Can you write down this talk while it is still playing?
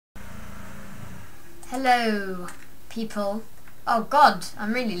Hello, people. Oh god,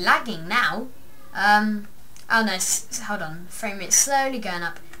 I'm really lagging now. Oh no, hold on. Frame rate slowly going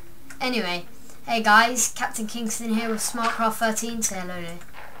up. Anyway, hey guys, Captain Kingston here with SmartCraft 13. Say hello there.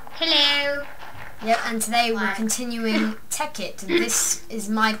 Hello. Yep, and today we're continuing Tekkit. This is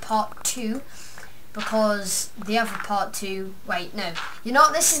my part 2 because the other part 2. Wait, no. You know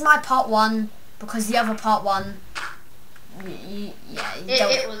what? This is my part 1 because the other part 1.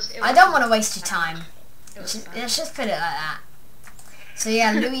 I don't want to waste your time. Let's just put it like that. So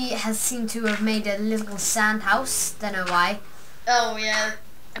yeah, Louis has seemed to have made a little sand house. Don't know why. Oh yeah,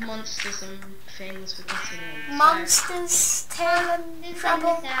 monsters and things were getting in. Monsters, tail and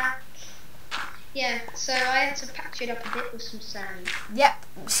trouble. Yeah, so I had to patch it up a bit with some sand. Yep.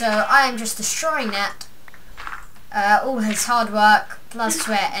 So I am just destroying that. All his hard work, blood,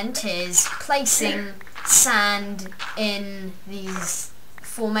 sweat, and tears, placing sand in these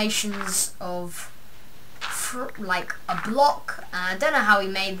formations of like a block. I don't know how he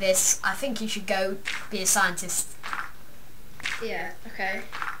made this. I think he should go be a scientist. Yeah, okay.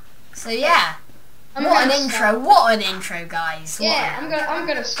 So yeah. What an intro, what an intro, guys. Yeah, I'm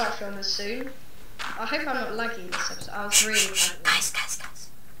gonna start filming soon. I hope I'm not lagging this episode. I was really lagging. Guys.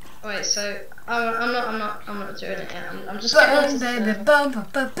 Wait, so I'm not doing it yet. I'm just getting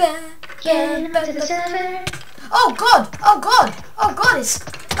to the server. Oh god,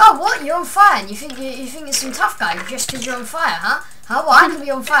 what? You're on fire and you think it's some tough guy just because you're on fire, huh? Well, I can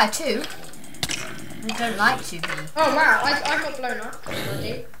be on fire too. I don't like to be. Oh wow, I got blown up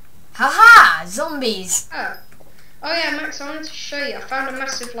already. Haha, zombies. Oh yeah, Max, I wanted to show you. I found a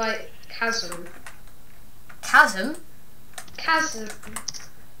massive like chasm. Chasm? Chasm.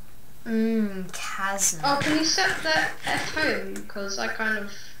 Chasm. Oh, can you set that at home? Because I kind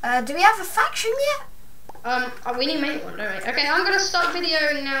of... do we have a faction yet? We need to make one, don't we? Okay, I'm gonna start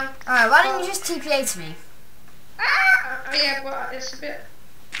videoing now. Alright, why don't you just TPA to me? Oh yeah, but it's a bit...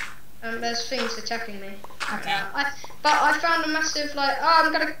 there's things attacking me. Okay. But I found a massive, like... Oh,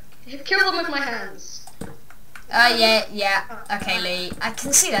 I'm gonna kill them with my hands. Yeah. Okay, Lee. I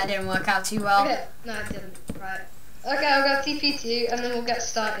can see that didn't work out too well. Okay. No, it didn't. Right. Okay, I'll go TP to you, and then we'll get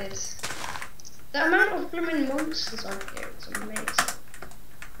started. The amount of blooming monsters on here is amazing.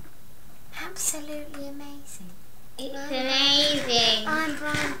 Absolutely amazing. It's amazing. I'm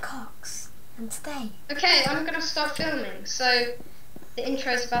Brian Cox, and today... Okay, I'm gonna start filming, so the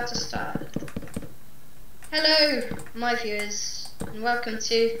intro is about to start. Hello, my viewers, and welcome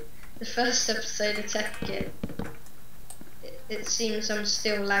to the first episode of Tekkit. It seems I'm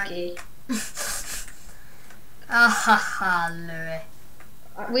still laggy. Louis.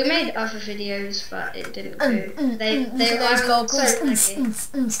 We made other videos, but it didn't go. They those goggles.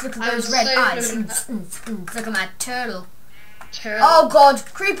 Look at those red eyes. Look at my turtle. Turtle. Oh god,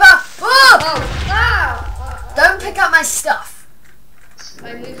 creeper! Oh! Wow! Don't pick up my stuff.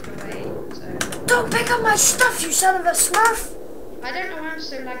 I moved away. So. Don't pick up my stuff, you son of a smurf! I don't know why I'm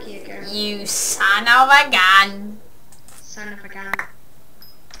so laggy again. You son of a gun. Son of a gun.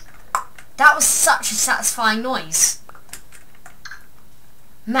 That was such a satisfying noise.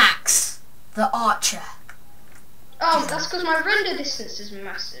 Max, the archer. Oh, that's because my render distance is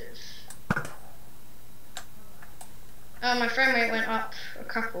massive. Oh, my frame rate went up a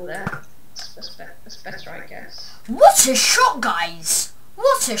couple there. That's better, I guess. What a shot, guys!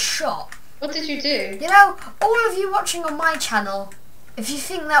 What a shot! What did you do? You know, all of you watching on my channel, if you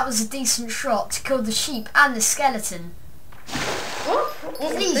think that was a decent shot to kill the sheep and the skeleton, What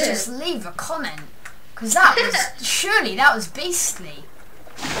please just leave a comment, because that was surely that was beastly.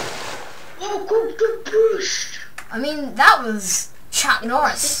 Oh, good boost! I mean, that was Chuck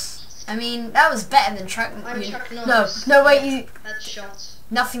Norris. I mean, that was better than Chuck. I'm Chuck Norris. No, wait, that shot.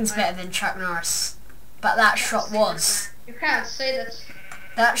 Nothing's better than Chuck Norris, but that shot was. You can't say that.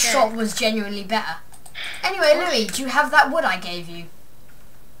 That shot was genuinely better. Anyway, Louis, do you have that wood I gave you?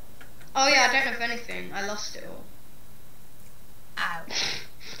 Oh yeah, I don't have anything. I lost it all. Ow.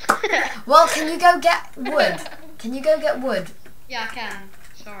 Well, can you go get wood? Can you go get wood? Yeah, I can.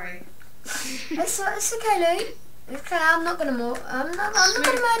 Sorry. It's okay, Louis. Okay, I'm not gonna murder you. I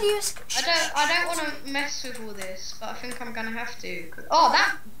don't want to mess with all this, but I think I'm gonna have to. Oh,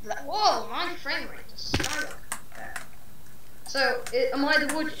 whoa! My frame rate just skyrocketed there. So, am I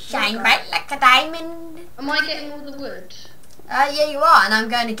the wood? Shine bright like a diamond. Am I getting all the wood? Yeah, you are, and I'm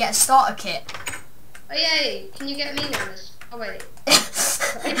going to get a starter kit. Oh yay! Can you get me one? Oh wait.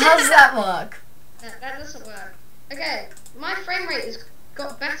 How does that work? That doesn't work. Okay, my frame rate is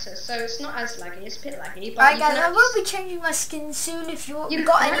got better, so it's not as laggy. It's a bit laggy, but Alright guys, I will be changing my skin soon. If you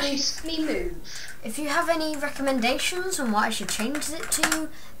got any, actually see me move. if you have any recommendations on what I should change it to,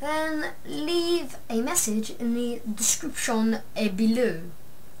 then leave a message in the description below.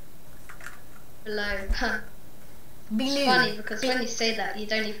 Below. Below. It's funny because when you say that, you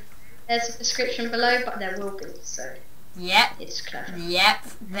don't even. There's a description below, but there will be. So. Yep. It's clever. Yep.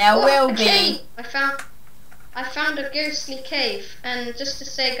 There will be. Cave. I found a ghostly cave, and just to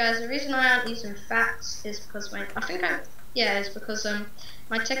say, guys, the reason I aren't using facts is because my Tekkit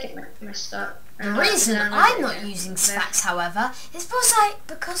messed up. The reason I'm not using facts, however, is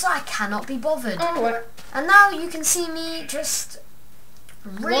because I cannot be bothered. Oh, what? And now you can see me just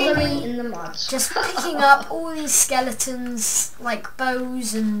wallowing in the mud, just picking up all these skeletons like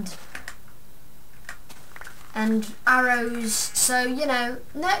bows and arrows. So you know,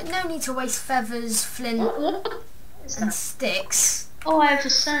 no need to waste feathers, flint, and sticks. Oh, I have a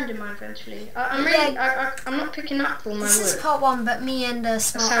sand in my inventory. I'm not picking up all my wood. This is part 1, but me and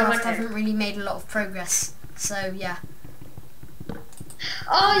Smartcraft haven't really made a lot of progress. So yeah.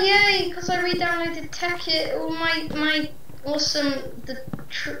 Oh yay! Because I re-downloaded Tekkit, all my awesome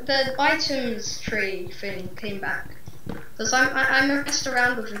the items tree thing came back. Because I messed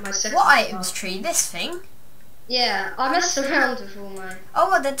around with my second. What items tree? This thing? Yeah, I messed around with all my.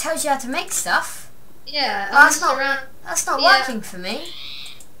 Oh, well, that tells you how to make stuff. Yeah, that's not working for me.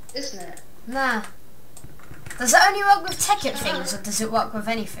 Isn't it? Nah. Does it only work with Tekkit things, or does it work with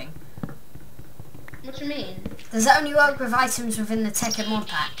anything? What do you mean? Does it only work with items within the Tekkit mod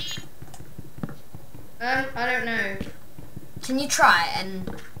pack? I don't know. Can you try it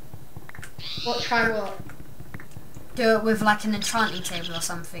and... Try what? Do it with like an enchanting table or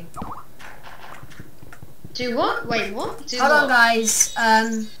something. Do what? Wait, what? Hold on, guys.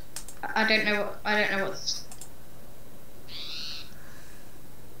 I don't know what's...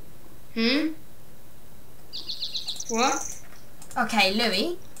 What? Okay,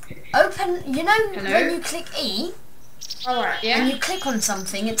 Louis. Open, you know Hello? when you click E, Alright, yeah. and you click on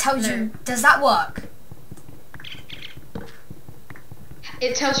something, it tells you, does that work?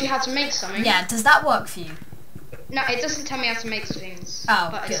 It tells you how to make something? Yeah, does that work for you? No, it doesn't tell me how to make things. Oh,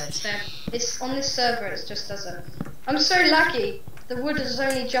 but good. It's on this server, it just does it. I'm so lucky. The wood has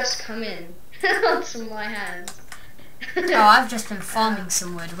only just come in onto my hands. Oh, I've just been farming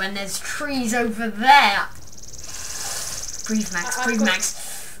some wood when there's trees over there. Breathe, Max. Breathe,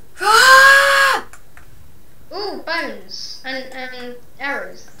 Max. Ah! Ooh, bones and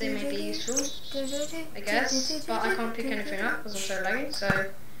arrows. They may be useful, I guess. But I can't pick anything up because I'm so laggy.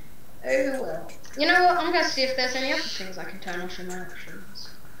 So, oh well. You know what? I'm gonna see if there's any other things I can turn off in my options.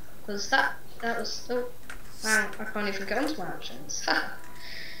 Because that was. Oh, wow, I can't even get onto my options.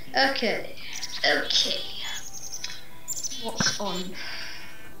 Okay. What's on?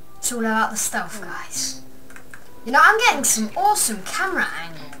 It's all about the stealth, guys. You know, I'm getting some awesome camera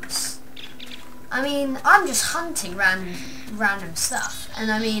angles. I mean, I'm just hunting random stuff,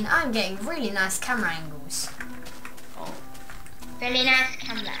 and I mean, I'm getting really nice camera angles. Oh, really nice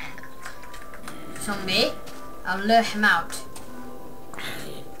camera angle. Zombie, I'll lure him out.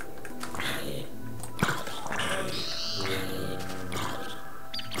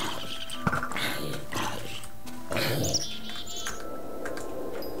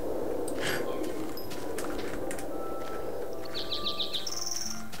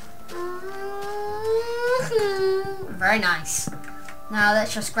 Very nice. Now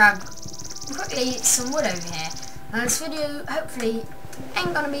let's just grab quickly some wood over here. Now this video hopefully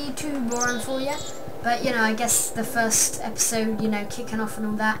ain't gonna be too boring for you, but you know, I guess the first episode, you know, kicking off and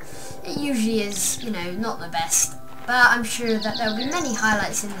all that, it usually is, you know, not the best, but I'm sure that there'll be many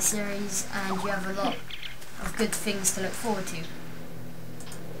highlights in the series and you have a lot of good things to look forward to.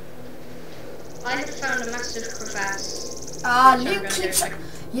 I have found a massive crevasse. Luke keeps,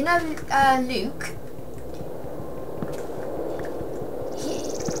 you know, Luke.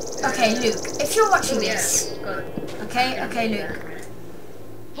 Okay, Luke, if you're watching this, okay, Luke.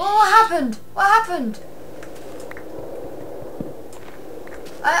 What happened? What happened?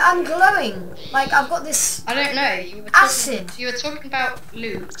 I'm glowing. Like, I've got this. I don't know. You were acid. You were talking about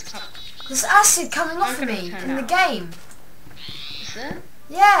Luke. There's acid coming off of me in the game. Is there?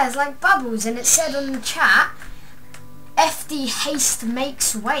 Yeah, it's like bubbles, and it said on the chat, "FD haste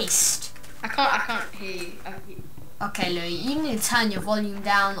makes waste." I can't hear you. Okay, Louis, you need to turn your volume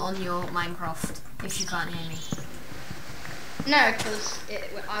down on your Minecraft if you can't hear me. No, because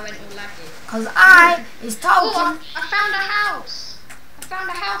I went all laggy. Because I is talking. Oh, I found a house. I found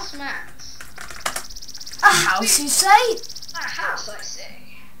a house, Max. A house, you say? A house, I say.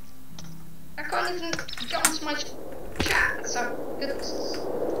 I can't even get onto my... Chat, that's how good this is.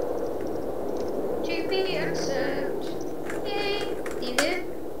 GP accept. Yay. You here?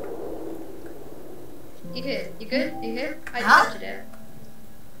 You here? You good? You here? I accepted it.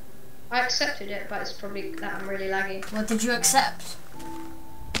 I accepted it, but it's probably that I'm really laggy. What did you accept?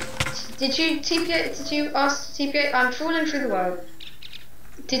 Did you TPA? Did you ask to TPA? I'm falling through the world.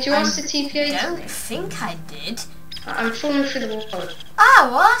 Did you ask to TPA? I don't think I did. I'm falling through the world. Oh,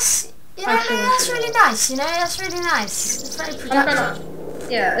 well, that's, you know, that's really nice. You know, that's really nice. It's very productive.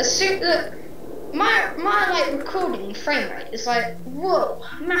 Yeah, as soon look, my like recording frame rate is like whoa,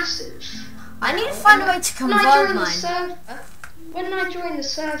 massive. I need to find a way to convert mine. When I join the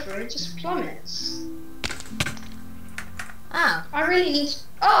server, it just plummets. Oh. I really need.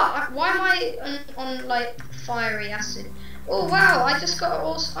 Oh, why am I on like fiery acid? Oh wow, I just got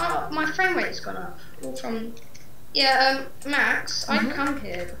also. Oh, my frame rate's gone up. All from. Yeah, Max, I'd come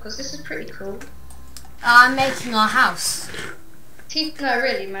here because this is pretty cool. I'm making our house. No,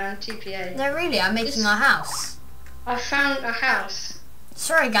 really, man, TPA. No, really, I'm making our house. I found a house.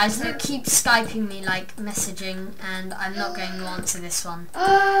 Sorry, guys, Luke keeps Skyping me, like, messaging, and I'm not going to answer this one.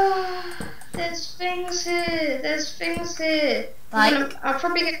 There's things here. There's things here. Like, I'll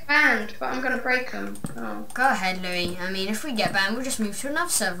probably get banned, but I'm going to break them. Oh. Go ahead, Louis. I mean, if we get banned, we'll just move to another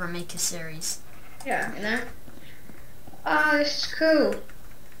server and make a series. Yeah, you know. Ah, this is cool.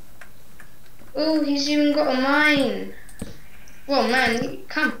 Oh, he's even got a mine. Well, man,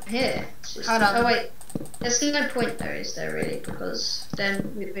 come here. Hold on. Oh wait, there's no point though, is there really? Because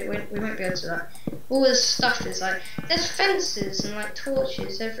then we won't be able to that. All this stuff is like there's fences and like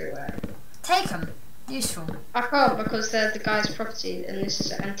torches everywhere. Take them. Useful. I can't because they're the guy's property and this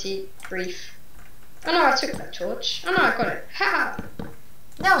is an antique brief. Oh no, I took that torch. Oh no, I got it. Ha!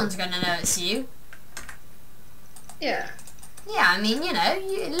 No one's gonna know it's you. Yeah. Yeah, I mean, you know,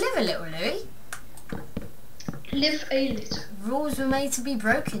 you live a little, Louis. Live a little. Rules were made to be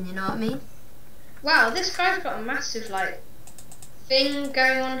broken, you know what I mean? Wow, this guy's got a massive, like, thing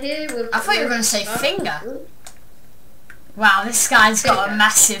going on here. With I thought you were going to say finger. Wow, this guy's got a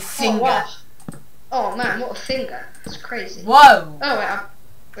massive finger. Oh, wow. Oh man, what a finger. It's crazy. Whoa. Oh,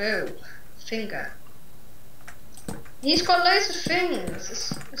 wait, whoa. Finger. He's got loads of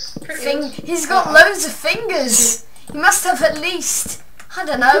fingers. It's pretty awesome. He's got loads of fingers. He must have at least, I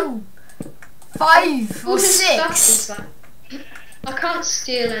don't know, 5 or 6. Like, I can't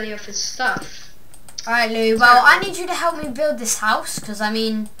steal any of his stuff. Alright, Louis, well, I need you to help me build this house, because, I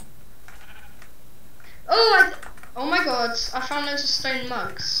mean... Oh my god, I found loads of stone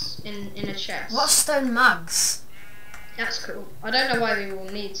mugs in a chest. What stone mugs? That's cool. I don't know why we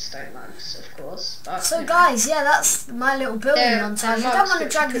will need stone mugs, of course. But, so guys, yeah, that's my little building montage. I don't want to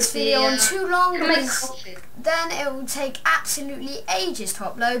drag this video on too long because then it will take absolutely ages to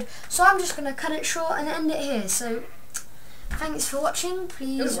upload. So I'm just going to cut it short and end it here. So thanks for watching.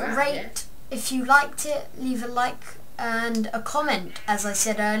 Please rate if you liked it. Leave a like and a comment. As I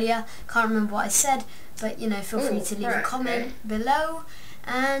said earlier, can't remember what I said, but you know, feel free to leave a comment below.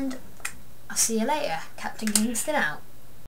 And I'll see you later. Captain Kingston out.